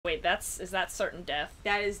Wait, is that certain death?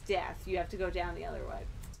 That is death. You have to go down the other way.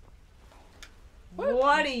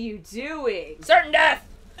 What are you doing? Certain death!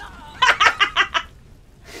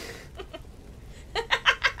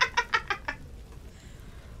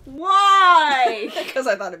 Why? Because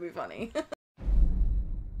I thought it'd be funny.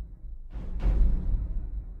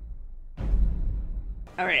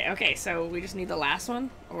 Alright, okay, so we just need the last one?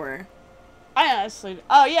 Or... I honestly...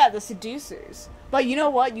 Oh yeah, the seducers. But you know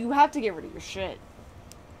what? You have to get rid of your shit.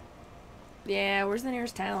 Yeah, where's the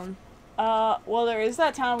nearest town? Well, there is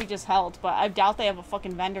that town we just held, but I doubt they have a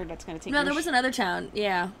fucking vendor that's gonna take No, there was another town,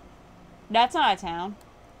 yeah. That's not a town.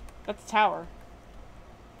 That's a tower.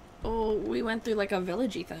 Oh, we went through, like, a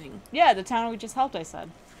villagey thing. Yeah, the town we just helped, I said.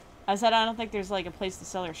 I don't think there's, like, a place to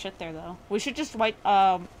sell our shit there, though. We should just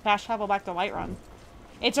fast travel back to Whiterun.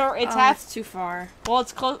 It's too far. Well,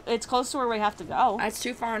 it's close to where we have to go. It's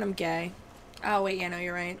too far and I'm gay. Oh, wait, yeah, no,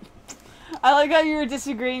 you're right. I like how you were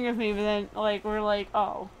disagreeing with me, but then, like, we're like,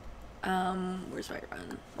 oh. Where's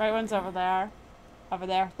Whiterun? Whiterun's over there. Over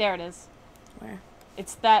there. There it is. Where?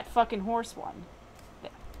 It's that fucking horse one.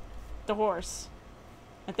 The horse.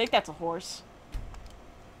 I think that's a horse.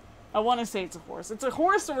 I want to say it's a horse. It's a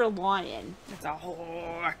horse or a lion. It's a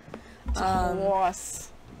whore. It's a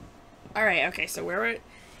horse. Alright, okay, so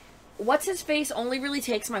what's his face only really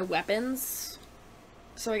takes my weapons.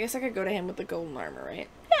 So I guess I could go to him with the golden armor, right?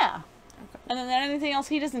 Yeah. Okay. And then anything else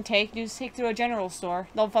he doesn't take, you just take to a general store.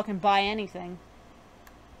 They'll fucking buy anything.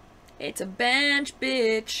 It's a bench,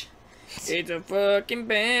 bitch. It's a fucking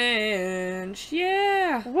bench.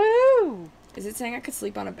 Yeah. Woo! Is it saying I could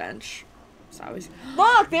sleep on a bench? So I was...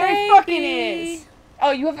 Look, there it fucking is!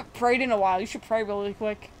 Oh, you haven't prayed in a while. You should pray really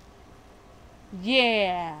quick.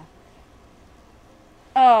 Yeah.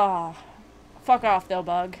 Oh. Fuck off, though,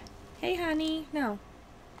 bug. Hey, honey. No.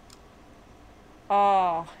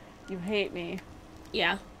 Oh. You hate me.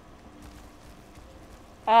 Yeah.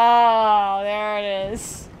 Oh, there it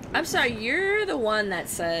is. I'm sorry, you're the one that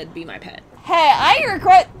said be my pet. Hey, I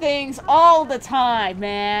regret things all the time,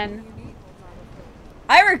 man.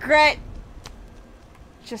 I regret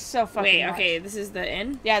just so fucking Wait, much. okay, this is the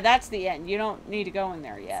inn? Yeah, that's the end. You don't need to go in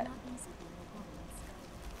there yet.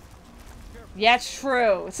 Yeah, it's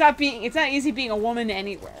true. It's not easy being a woman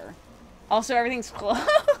anywhere. Also, everything's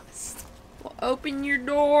closed. Well, open your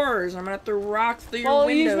doors. I'm gonna throw rocks through your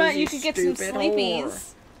windows, you could get some stupid sleepies.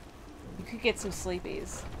 whore. You could get some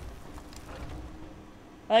sleepies.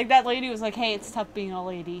 Like that lady was like, hey, it's tough being a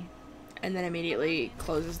lady. And then immediately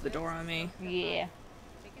closes the door on me. Yeah.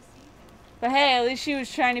 But hey, at least she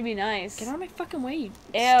was trying to be nice. Get out of my fucking way, you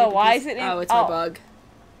Ew, why is it in... Oh, it's my bug.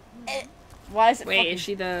 Why is it Wait, fucking... is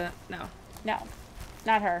she the... No. No.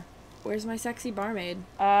 Not her. Where's my sexy barmaid?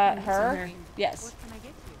 Her? Yes. What can I get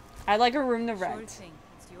you? I'd like a room to Sure rent. thing.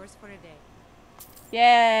 It's yours for a day.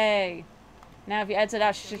 Yay! Now if you exit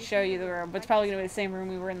out, she should show you the room. But it's probably gonna be the same room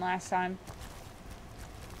we were in last time.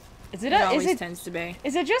 Is it? Always tends to be.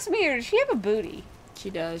 Is it just me or does she have a booty? She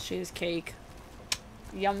does. She has cake.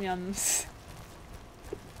 Yum yums.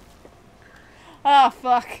 Oh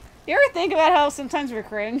fuck! You ever think about how sometimes we're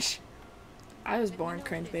cringe? I was born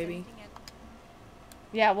cringe, baby.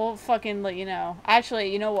 Yeah, we'll fucking let you know.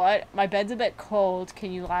 Actually, you know what? My bed's a bit cold.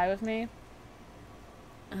 Can you lie with me?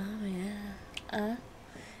 Oh yeah.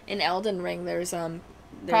 In Elden Ring, there's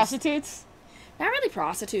prostitutes. Not really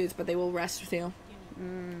prostitutes, but they will rest with you.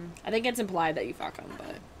 I think it's implied that you fuck them,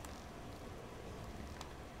 but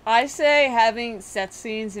I say having sex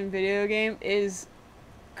scenes in video game is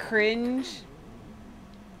cringe,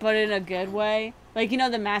 but in a good way. Like, you know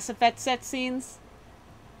the Mass Effect sex scenes?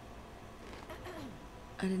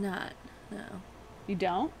 I did not. No. You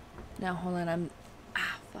don't? No, hold on.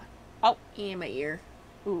 Fuck. Oh. In my ear.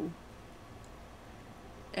 Ooh.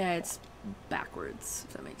 It's backwards,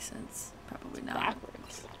 if that makes sense. Probably not.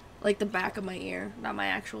 Backwards. Like the back of my ear, not my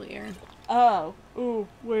actual ear. Oh. Ooh,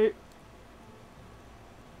 wait.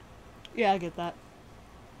 Yeah, I get that.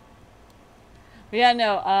 But yeah,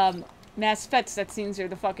 no, Mass Effect sex scenes are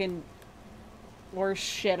the fucking worst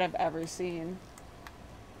shit I've ever seen.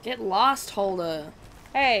 Get lost, Hulda.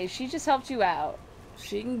 Hey, she just helped you out.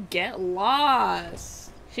 She can get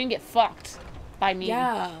lost. She can get fucked by me.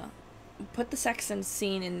 Yeah. Put the sex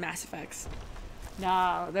scene in Mass Effects.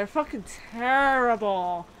 No, they're fucking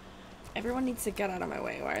terrible. Everyone needs to get out of my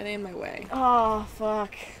way. Why are they in my way? Oh,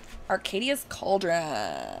 fuck. Arcadia's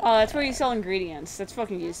Cauldron. Oh, that's where you sell ingredients. That's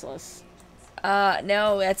fucking useless.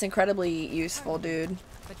 No, that's incredibly useful, dude.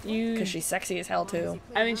 You... Because she's sexy as hell, too.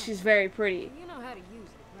 I mean, she's very pretty. You know how to use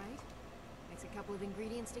it, right? Mix a couple of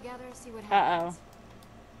ingredients together, see what happens.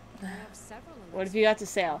 Uh-oh. Several What if you got to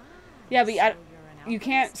sell? Yeah, but you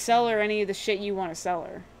can't sell her any of the shit you want to sell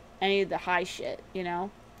her. any of the high shit, you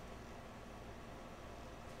know?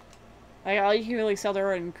 Like, all you can really sell there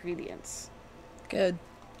are ingredients. Good.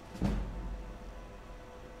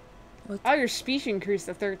 Oh, your speech increased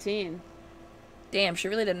to 13. Damn, she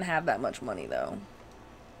really didn't have that much money, though.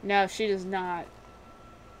 No, she does not.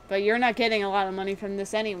 But you're not getting a lot of money from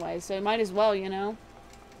this anyway, so you might as well, you know?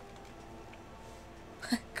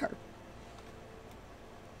 Carp.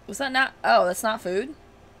 Was that not... Oh, that's not food?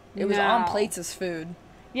 It was on plates as food.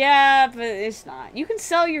 Yeah, but it's not. You can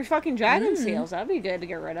sell your fucking dragon seals. That'd be good to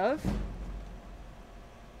get rid of.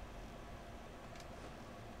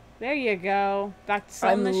 There you go. Back to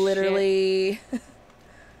selling this literally... shit.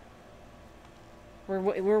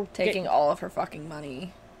 We're taking all of her fucking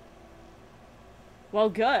money. Well,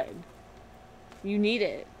 good. You need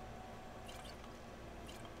it.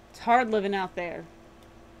 It's hard living out there.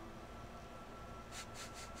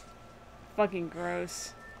 Fucking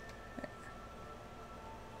gross.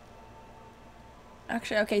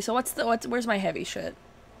 Actually, okay, so where's my heavy shit?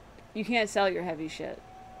 You can't sell your heavy shit.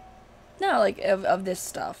 No, like, of this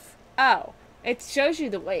stuff. Oh. It shows you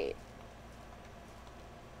the weight.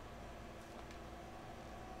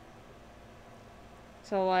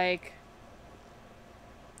 So, like...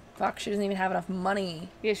 Fuck, she doesn't even have enough money.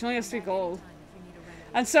 Yeah, she only has 3 gold.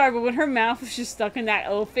 I'm sorry, but when her mouth was just stuck in that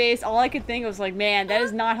O face, all I could think was like, man, that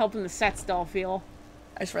is not helping the set stall feel.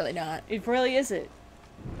 It's really not. It really isn't.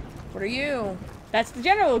 What are you? That's the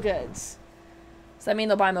general goods. Does that mean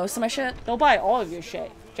they'll buy most of my shit? They'll buy all of your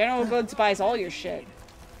shit. General goods buys all your shit.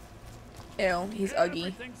 Ew, he's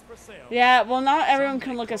uggy. Yeah, well, not everyone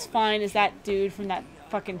can look as fine as that dude from that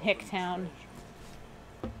fucking hick town.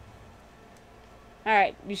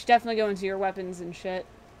 Alright, you should definitely go into your weapons and shit.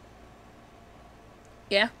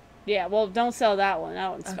 Yeah? Yeah, well, don't sell that one.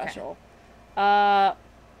 That one's special. The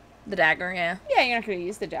dagger, yeah. Yeah, you're not going to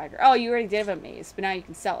use the dagger. Oh, you already did have a mace, but now you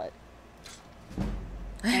can sell it.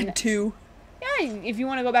 I had 2. Yeah, if you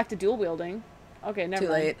want to go back to dual wielding. Okay, never mind.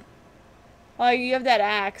 Too late. Well, you have that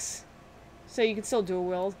axe, so you can still dual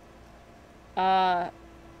wield.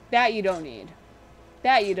 That you don't need.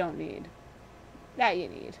 That you don't need. That you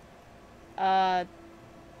need. I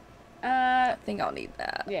think I'll need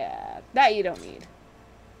that. Yeah, that you don't need.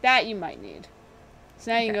 That you might need.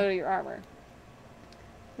 So now you can go to your armor.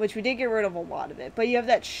 Which we did get rid of a lot of it. But you have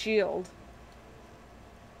that shield.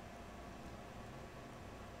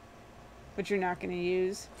 Which you're not going to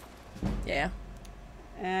use. Yeah.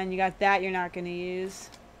 And you got that you're not going to use.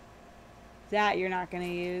 That you're not going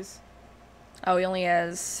to use. Oh, he only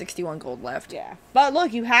has 61 gold left. Yeah. But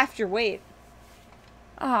look, you halved your weight.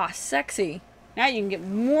 Ah, sexy. Now you can get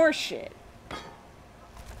more shit.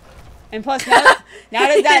 And plus, now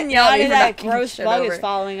that gross bug is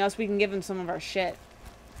following us, we can give him some of our shit.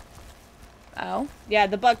 Oh? Yeah,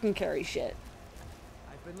 the bug can carry shit.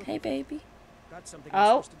 Hey, baby. Got something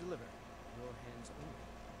I'm supposed to deliver. Your hands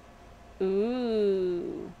only.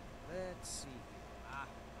 Ooh. Let's see. Ah,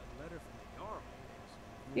 a letter from the Jarl.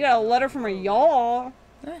 You got a letter from a Jarl.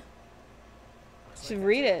 Eh. Should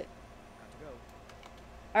read it. Got to go.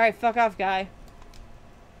 Alright, fuck off, guy.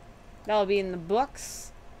 That'll be in the books.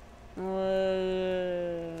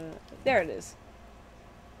 There it is.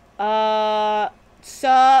 Sup,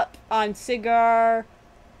 I'm Sigar.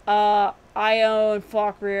 I own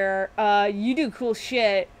Falkrear. You do cool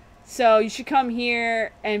shit, so you should come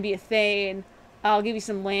here and be a Thane. I'll give you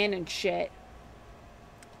some land and shit.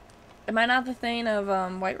 Am I not the Thane of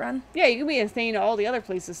Whiterun? Yeah, you can be a Thane to all the other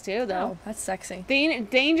places too, though. Oh, that's sexy.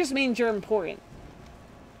 Thane just means you're important.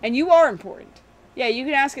 And you are important. Yeah, you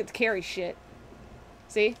can ask it to carry shit.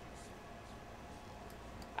 See?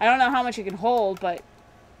 I don't know how much it can hold, but...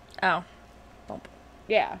 Oh. Bump.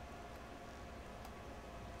 Yeah.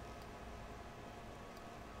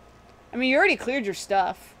 I mean, you already cleared your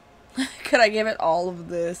stuff. Could I give it all of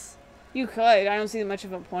this? You could. I don't see much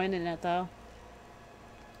of a point in it, though.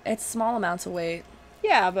 It's small amounts of weight.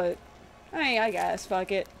 Yeah, but... I guess.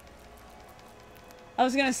 Fuck it. I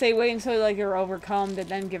was gonna say wait until, like, you're overcome and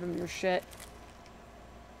then give him your shit.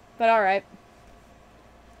 But alright.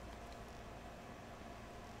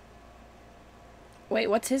 Wait,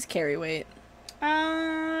 what's his carry weight?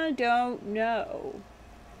 I don't know.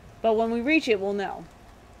 But when we reach it, we'll know.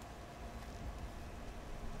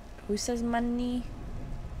 Who says money?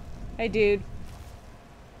 Hey, dude.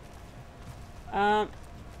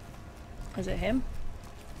 Is it him?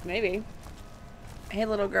 Maybe. Hey,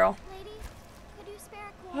 little girl. Lady, could you spare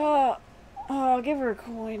a coin? Oh, give her a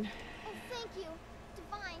coin. Oh, thank you.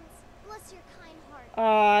 Divines, bless your kind heart. Oh,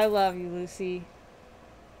 I love you, Lucy.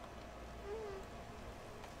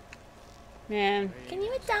 Man. Can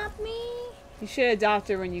you adopt me? You should adopt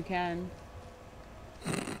her when you can.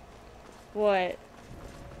 What?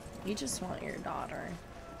 You just want your daughter.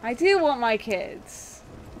 I do want my kids.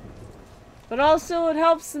 But also it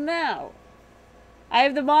helps them out. I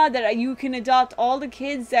have the mod that you can adopt all the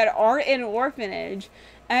kids that are in an orphanage,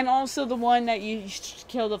 and also the one that you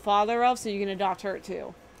kill the father of, so you can adopt her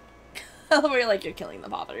too. We're like, you're killing the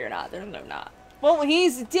father. You're not. There's no not. Well,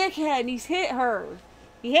 he's a dickhead. He's hit her.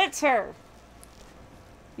 He hits her.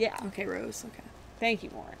 Yeah. Okay, Rose. Okay. Thank you,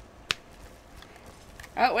 Mort.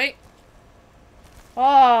 Oh, wait.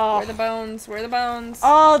 Oh. Where are the bones? Where are the bones?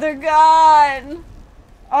 Oh, they're gone.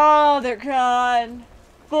 Oh, they're gone.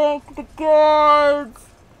 Thank the gods.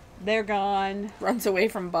 They're gone. Runs away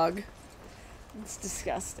from Bug. It's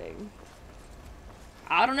disgusting.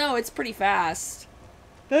 I don't know. It's pretty fast.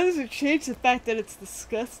 That doesn't change the fact that it's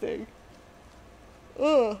disgusting.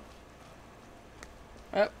 Ugh.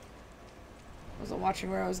 Oh. Wasn't watching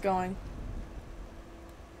where I was going.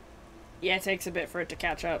 Yeah, it takes a bit for it to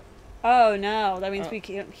catch up. Oh no, that means we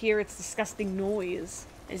can't hear its disgusting noise.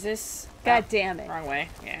 Is this... God damn it. Wrong way.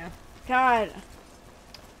 Yeah. God.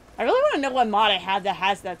 I really want to know what mod I have that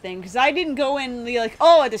has that thing, because I didn't go in and be like,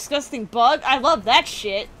 oh, a disgusting bug? I love that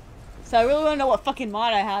shit. So I really want to know what fucking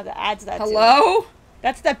mod I have that adds that to it. Hello?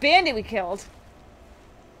 That's that bandit we killed.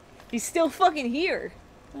 He's still fucking here.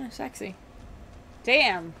 Oh, sexy.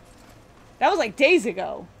 Damn. That was like days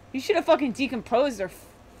ago. He should have fucking decomposed or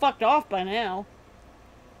fucked off by now.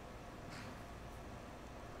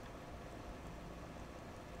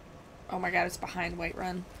 Oh my god, it's behind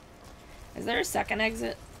Whiterun. Is there a second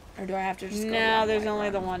exit? Or do I have to just go No, around there's only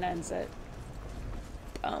Whiterun? the one exit.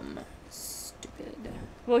 Stupid.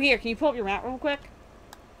 Well, here, can you pull up your map real quick?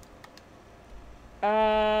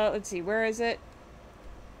 Let's see, where is it?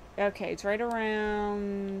 Okay, it's right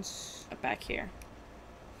around... Back here.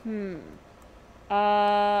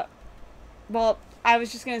 Well, I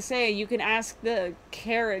was just gonna say, you can ask the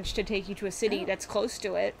carriage to take you to a city that's close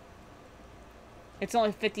to it. It's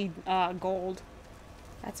only 50, gold.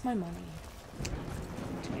 That's my money.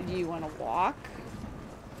 Do you want to walk?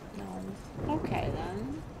 No. Okay,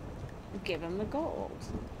 then. Give him the gold.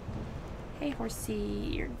 Hey, horsey,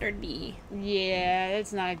 you're dirty. Yeah,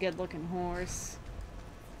 it's not a good-looking horse.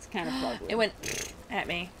 It's kind of ugly. It went at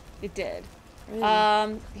me. It did.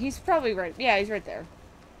 Really? He's probably right. Yeah, he's right there.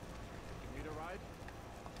 Need a ride?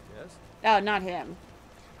 Yes. Oh, not him.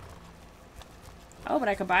 Oh, but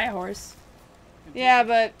I could buy a horse. Yeah,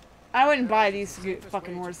 but I wouldn't buy these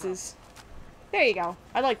fucking horses. There you go.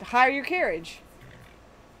 I'd like to hire your carriage.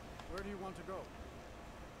 Where do you want to go?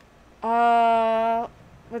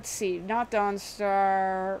 Let's see. Not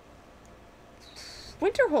Dawnstar.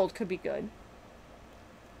 Winterhold could be good.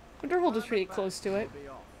 Winterhold is pretty close to it.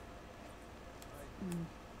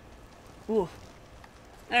 Ooh.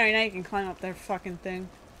 Alright, now you can climb up their fucking thing.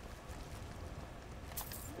 You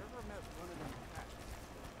ever met one of them cats?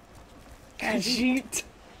 Khajiit.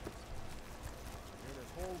 The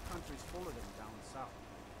whole country's full of them down south.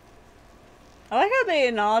 I like how they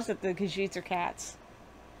acknowledge that the Khajiits are cats.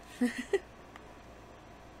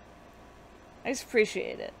 I just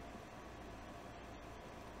appreciate it.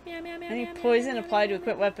 Meow, meow, meow, Any meow, poison meow, applied to meow,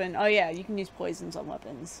 equip meow. weapon? Oh yeah, you can use poisons on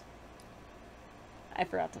weapons. I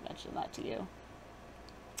forgot to mention that to you.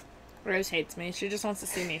 Rose hates me. She just wants to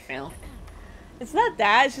see me fail. It's not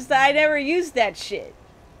that, it's just that I never used that shit.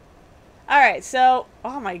 Alright, so...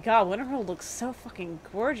 Oh my god, Winterhold looks so fucking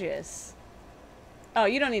gorgeous. Oh,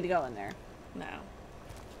 you don't need to go in there. No.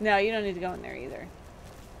 No, you don't need to go in there either.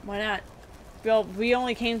 Why not? Well, we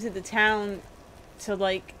only came to the town to,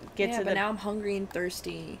 like, get to but the... now I'm hungry and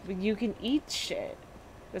thirsty. You can eat shit.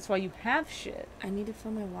 That's why you have shit. I need to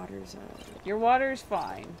fill my waters up. Your water's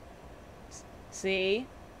fine. See?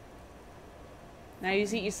 Now you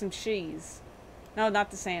just eat you some cheese. No, not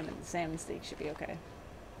the salmon. The salmon steak should be okay.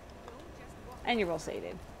 And you're well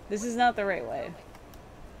sated. This is not the right way.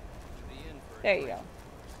 There you go.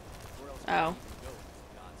 Oh.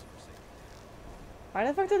 Why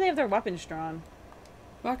the fuck do they have their weapons drawn?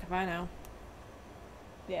 Fuck if I know.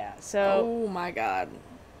 Yeah, so... Oh my god.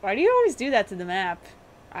 Why do you always do that to the map?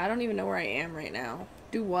 I don't even know where I am right now.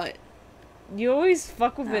 Do what? You always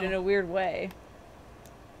fuck with it Oh. in a weird way.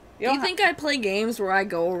 Do you think I play games where I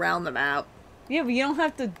go around the map? Yeah, but you don't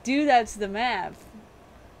have to do that to the map.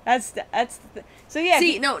 That's the so yeah.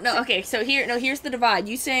 See, okay, so here's the divide.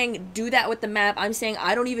 You saying do that with the map, I'm saying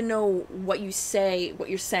I don't even know what you're saying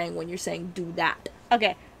when you're saying do that.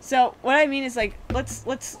 Okay, so what I mean is like,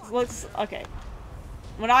 let's, okay.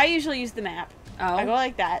 When I usually use the map, Oh. I go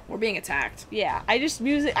like that. We're being attacked. Yeah, I just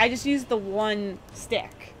use the one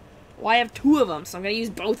stick. Well, I have two of them, so I'm gonna use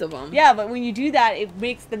both of them. Yeah, but when you do that, it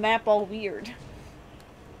makes the map all weird.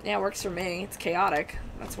 Yeah, it works for me. It's chaotic.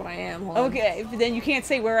 That's what I am. Hold on. Okay, but then you can't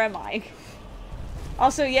say where am I.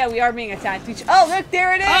 Also, yeah, we are being attacked. Oh, look,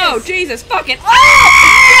 there it is! Oh, Jesus, fucking...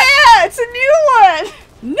 Oh! Yeah, it's a new one!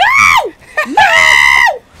 No!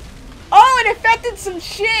 No! Oh, it affected some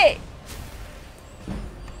shit!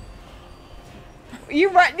 You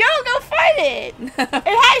right? No, go fight it! It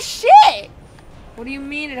has shit! What do you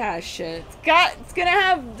mean it has shit? It's gonna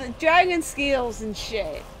have the dragon scales and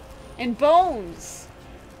shit. And bones.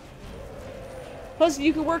 Plus,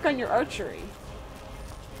 you can work on your archery.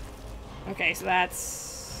 Okay, so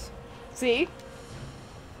that's... See?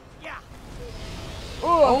 Yeah.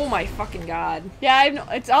 Oh my fucking god. Yeah,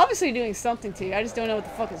 it's obviously doing something to you. I just don't know what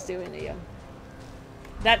the fuck it's doing to you.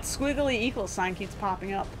 That squiggly equal sign keeps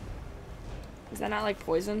popping up. Is that not like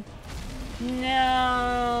poison?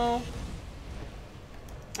 No.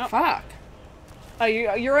 Oh. Fuck. Oh,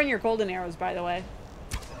 you're on your golden arrows, by the way.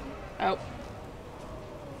 Oh.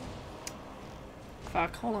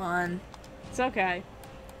 Fuck, hold on. It's okay.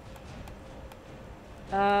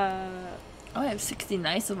 Oh, I have 60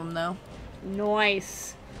 nice of them, though.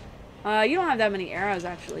 Nice. You don't have that many arrows,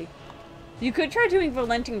 actually. You could try doing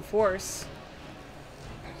Relenting Force.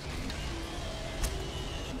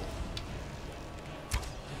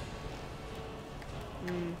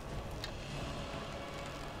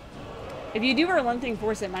 If you do Relenting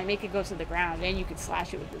Force, it might make it go to the ground, and you could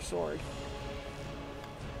slash it with your sword.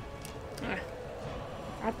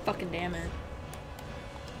 God fucking damn it.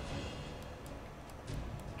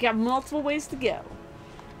 Got multiple ways to go.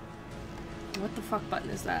 What the fuck button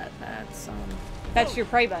is that? That's your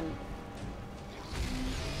prey button.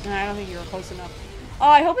 No, I don't think you were close enough. Oh,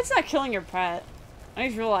 I hope it's not killing your pet. I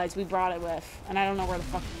just realized we brought it with, and I don't know where the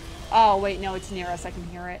fuck... Oh, wait, no, it's near us. I can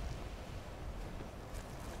hear it.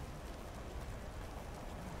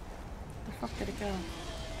 Where the fuck did it go?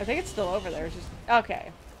 I think it's still over there. It's just...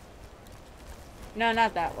 Okay. No,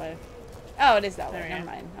 not that way. Oh, it is that way. Never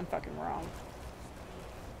mind. I'm fucking wrong.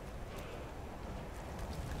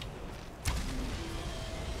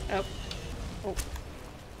 Oh. Oh.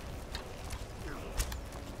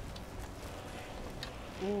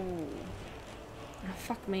 Ooh. Oh,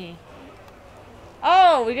 fuck me.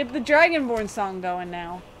 Oh, we get the Dragonborn song going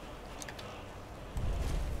now.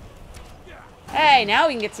 Hey, now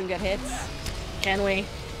we can get some good hits. Can we?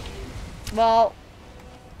 Well,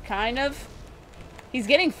 kind of. He's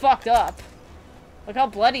getting fucked up. Look how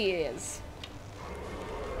bloody he is.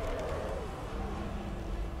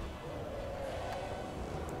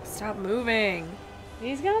 Stop moving.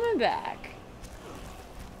 He's coming back.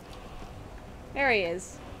 There he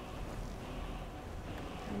is.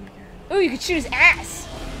 Oh my god. Ooh, you could shoot his ass!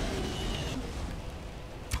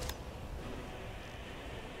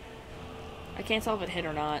 I can't tell if it hit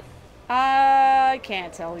or not. I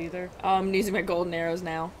can't tell either. Oh, I'm using my golden arrows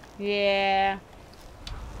now. Yeah.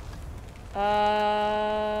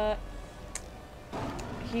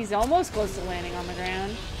 He's almost close to landing on the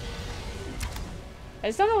ground. I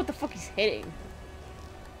just don't know what the fuck he's hitting.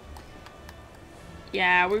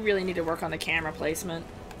 Yeah, we really need to work on the camera placement.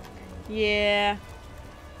 Yeah.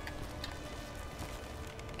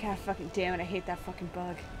 God fucking damn it, I hate that fucking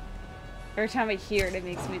bug. Every time I hear it, it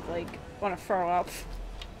makes me, like, want to throw up.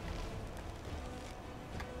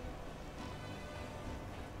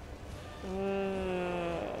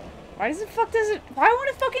 Why won't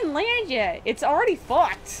it fucking land yet? It's already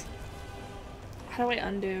fucked. How do I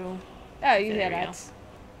undo? Oh, you There hit we go. it.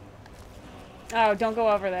 Oh, don't go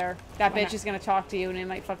over there. That Why bitch not? is gonna talk to you and it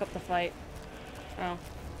might fuck up the fight. Oh.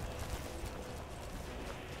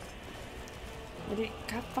 What do you...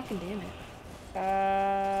 God fucking damn it.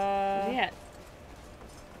 Where's he at?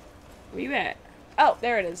 Where you at? Oh,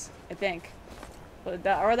 there it is, I think. Or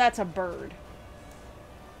that's a bird.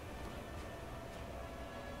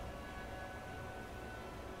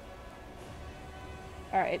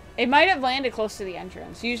 Alright. It might have landed close to the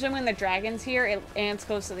entrance. Usually when the dragon's here, it lands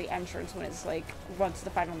close to the entrance when it's, like, wants to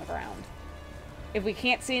fight on the ground. If we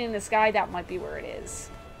can't see it in the sky, that might be where it is.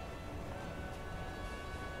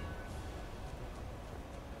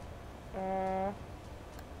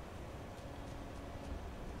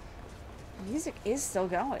 Music is still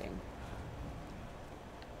going.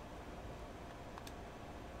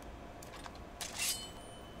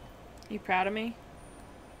 You proud of me?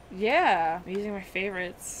 Yeah. I'm using my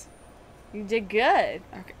favorites. You did good.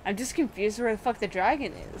 Okay. I'm just confused where the fuck the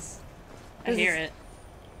dragon is. I hear it.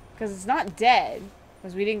 Because it's not dead.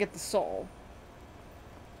 Because we didn't get the soul.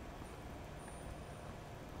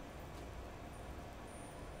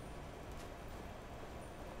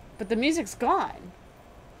 But the music's gone.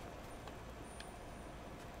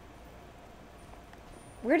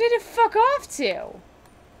 Where did it fuck off to?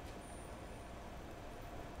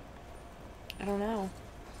 I don't know.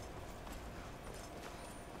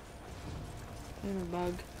 There's a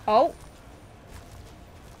bug. Oh.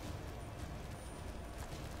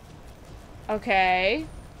 Okay.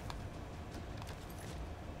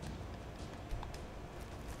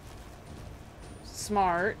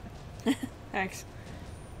 Smart. Thanks.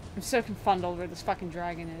 I'm so confuddled where this fucking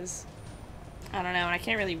dragon is. I don't know, and I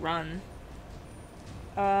can't really run.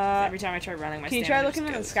 Uh, Every time I try running, my can you try stamina looking just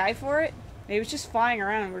in the goes. sky for it? Maybe it's just flying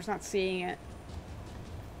around and we're just not seeing it.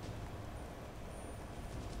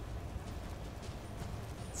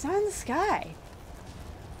 It's not in the sky.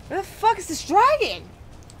 Where the fuck is this dragon?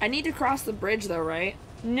 I need to cross the bridge, though, right?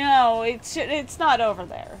 No, it's not over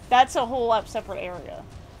there. That's a whole separate area.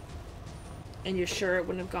 And you're sure it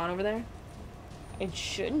wouldn't have gone over there? It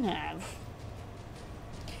shouldn't have.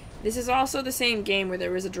 This is also the same game where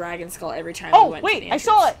there was a dragon skull every time Oh, we went to wait, the I entrance.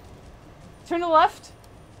 saw it! Turn to the left.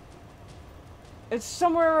 It's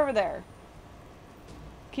somewhere over there.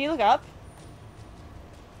 Can you look up?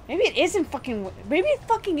 Maybe it isn't fucking... Maybe it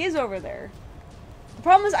fucking is over there. The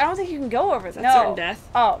problem is, I don't think you can go over there. Is that No. certain death?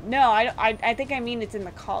 Oh, no, I think I mean it's in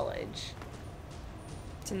the college.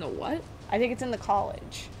 It's in the what? I think it's in the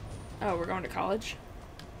college. Oh, we're going to college?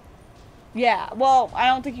 Yeah, well, I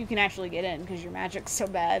don't think you can actually get in because your magic's so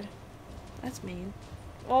bad. That's mean.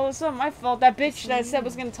 Well, it's not my fault. That bitch that said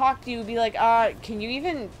was gonna talk to you would be like, can you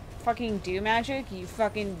even fucking do magic, you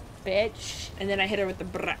fucking bitch? And then I hit her with the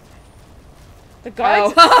brah. The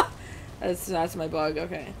guards... Oh! that's my bug,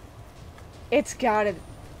 okay. It's gotta...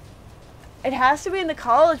 It has to be in the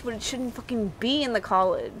college, but it shouldn't fucking be in the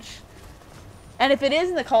college. And if it is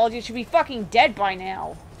in the college, it should be fucking dead by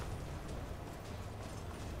now.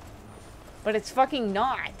 But it's fucking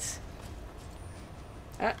not.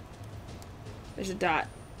 There's a dot.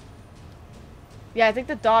 Yeah, I think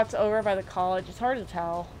the dot's over by the college. It's hard to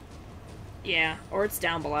tell. Yeah, or it's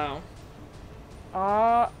down below.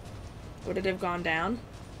 Would it have gone down?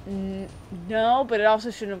 No, but it also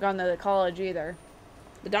shouldn't have gone to the college either.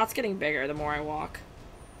 The dot's getting bigger the more I walk.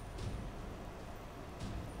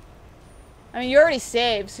 I mean, you already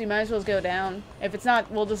saved, so you might as well go down. If it's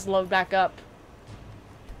not, we'll just load back up.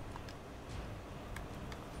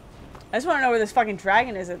 I just want to know where this fucking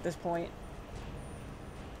dragon is at this point.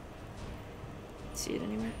 See it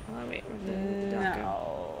anywhere? Oh, wait. Where'd the dot go?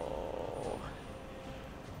 No.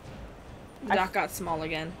 The dot got small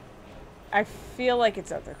again. I feel like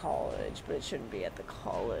it's at the college, but it shouldn't be at the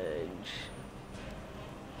college.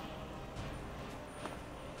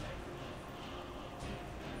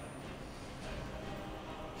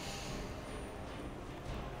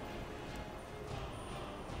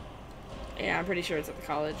 Yeah, I'm pretty sure it's at the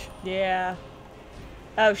college. Yeah.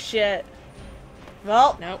 Oh shit.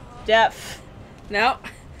 Well, Nope. death. No.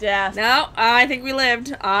 Death. No. I think we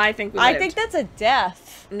lived. I think we lived. I think that's a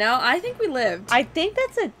death. No, I think we lived. I think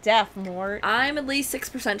that's a death, Mort. I'm at least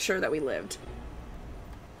 6% sure that we lived.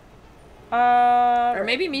 Or Or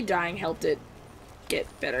maybe me dying helped it get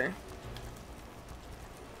better.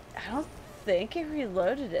 I don't think it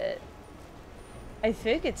reloaded it. I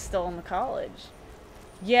think it's still in the college.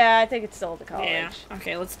 Yeah, I think it's still at the college. Yeah.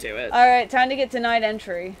 Okay, let's do it. Alright, time to get denied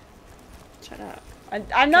entry. Shut up. I'm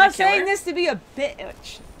I not kill saying her? this to be a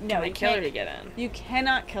bitch. No, Can I you kill her can't. to get in? You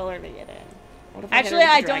cannot kill her to get in. What if I hit her Actually, with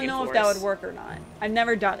the I don't dragon know if that force? would work or not. I've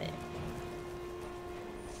never done it.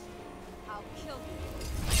 I'll kill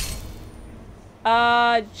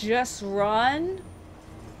you. Just run.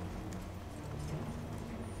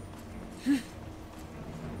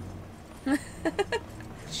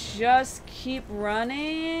 Just keep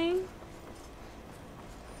running.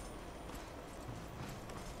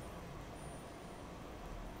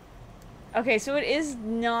 Okay, so it is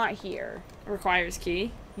not here. Requires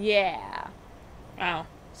key? Yeah. Oh.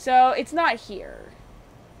 So it's not here.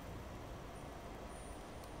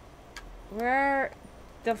 Where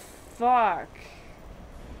the fuck?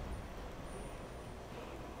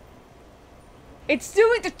 It's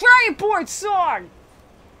doing the Dragon Board song!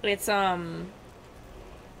 It's,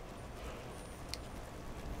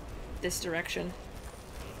 this direction.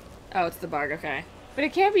 Oh, it's the bug, okay. But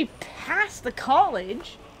it can't be past the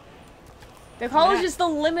college. The college not? is the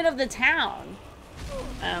limit of the town.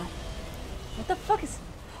 Oh. What the fuck is...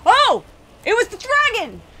 Oh! It was the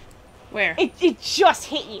dragon! Where? It just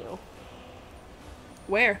hit you.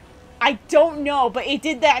 Where? I don't know, but it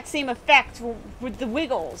did that same effect with the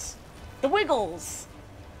wiggles. The wiggles.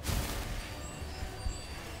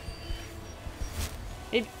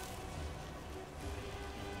 It...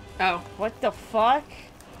 Oh. What the fuck?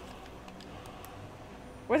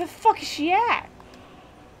 Where the fuck is she at?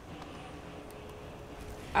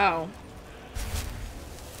 Oh.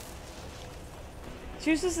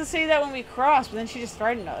 She was supposed to say that when we crossed, but then she just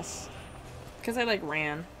threatened us. Because I, like,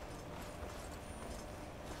 ran.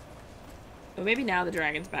 But maybe now the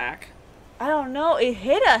dragon's back. I don't know. It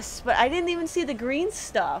hit us, but I didn't even see the green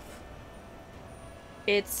stuff.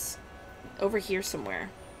 It's over here somewhere.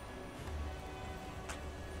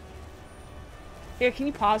 Here, can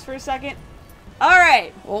you pause for a second?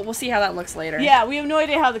 Alright. We'll see how that looks later. Yeah, we have no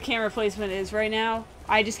idea how the camera placement is right now.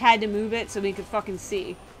 I just had to move it so we could fucking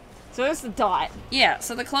see. So there's the dot. Yeah,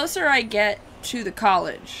 so the closer I get to the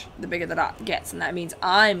college, the bigger the dot gets, and that means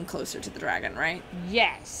I'm closer to the dragon, right?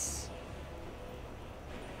 Yes.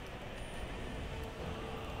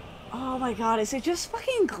 Oh my god, is it just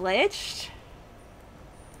fucking glitched?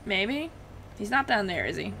 Maybe? He's not down there,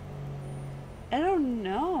 is he? I don't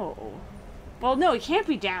know. Well, no, he can't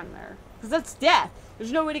be down there. Because that's death.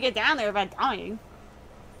 There's no way to get down there without dying.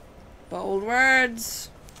 Bold words.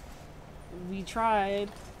 We tried.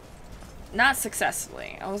 Not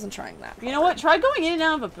successfully. I wasn't trying that hard. You know what? Try going in and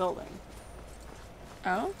out of a building.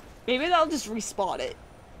 Oh? Maybe that'll just respawn it.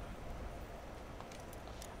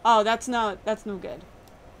 Oh, that's no good.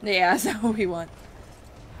 Yeah, that's not what we want.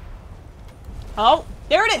 Oh,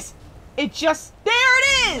 there it is! There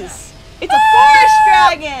it is! It's a forest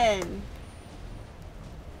dragon!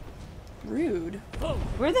 Rude.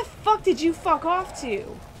 Where the fuck did you fuck off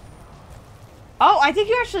to? Oh, I think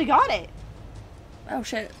you actually got it. Oh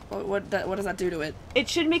shit. What does that do to it? It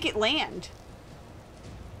should make it land.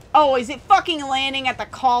 Oh, is it fucking landing at the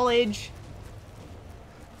college?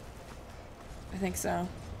 I think so.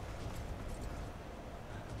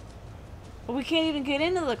 But we can't even get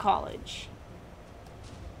into the college.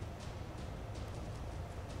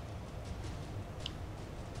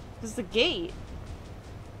 This is the gate.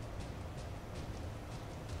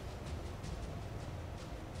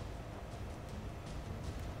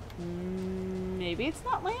 Maybe it's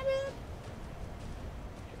not landed?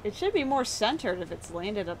 It should be more centered if it's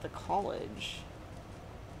landed at the college.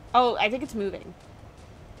 Oh, I think it's moving.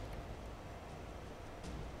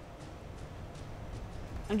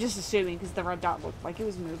 I'm just assuming because the red dot looked like it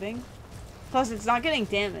was moving. Plus, it's not getting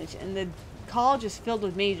damaged, and the college is filled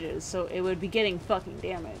with mages, so it would be getting fucking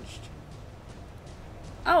damaged.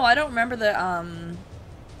 Oh, I don't remember the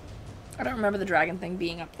dragon thing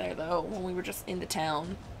being up there, though, when we were just in the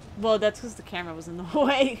town. Well, that's because the camera was in the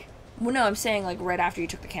way. Well, no, I'm saying, like, right after you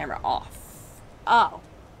took the camera off. Oh.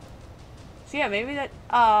 So, yeah, maybe that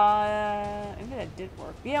did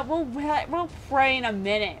work. Yeah, we'll pray in a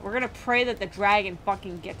minute. We're gonna pray that the dragon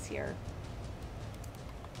fucking gets here.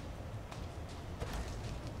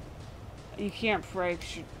 You can't pray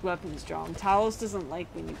because your weapon's drawn. Talos doesn't like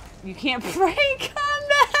when you can't pray in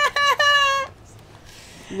combat!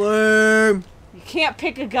 Lame! You can't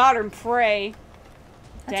pick a god and pray.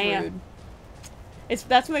 That's Damn. rude.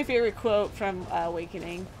 That's my favorite quote from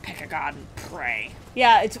Awakening. Pick a god and pray.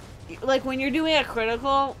 Yeah, it's like when you're doing a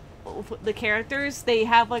critical, the characters, they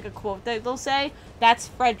have like a quote that they'll say. That's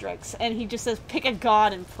Frederick's, and he just says, pick a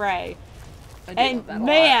god and pray. And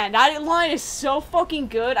man, that line is so fucking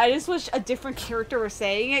good. I just wish a different character were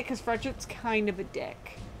saying it, because Frederick's kind of a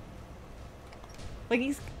dick. Like,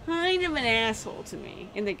 he's kind of an asshole to me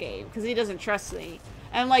in the game, because he doesn't trust me.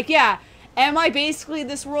 And like, yeah, am I basically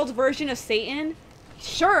this world's version of Satan?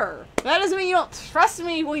 Sure. But that doesn't mean you don't trust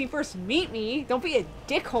me when you first meet me. Don't be a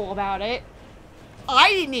dickhole about it. I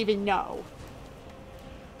didn't even know.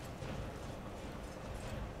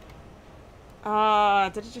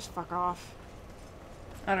 Did it just fuck off?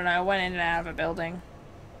 I don't know, I went in and out of a building.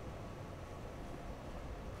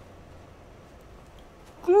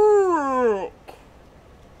 Good.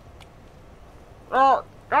 Well,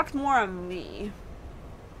 that's more on me.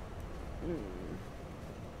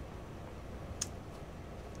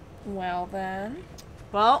 Well then.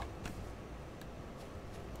 Well,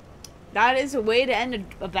 that is a way to end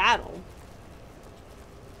a battle.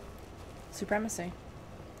 Supremacy.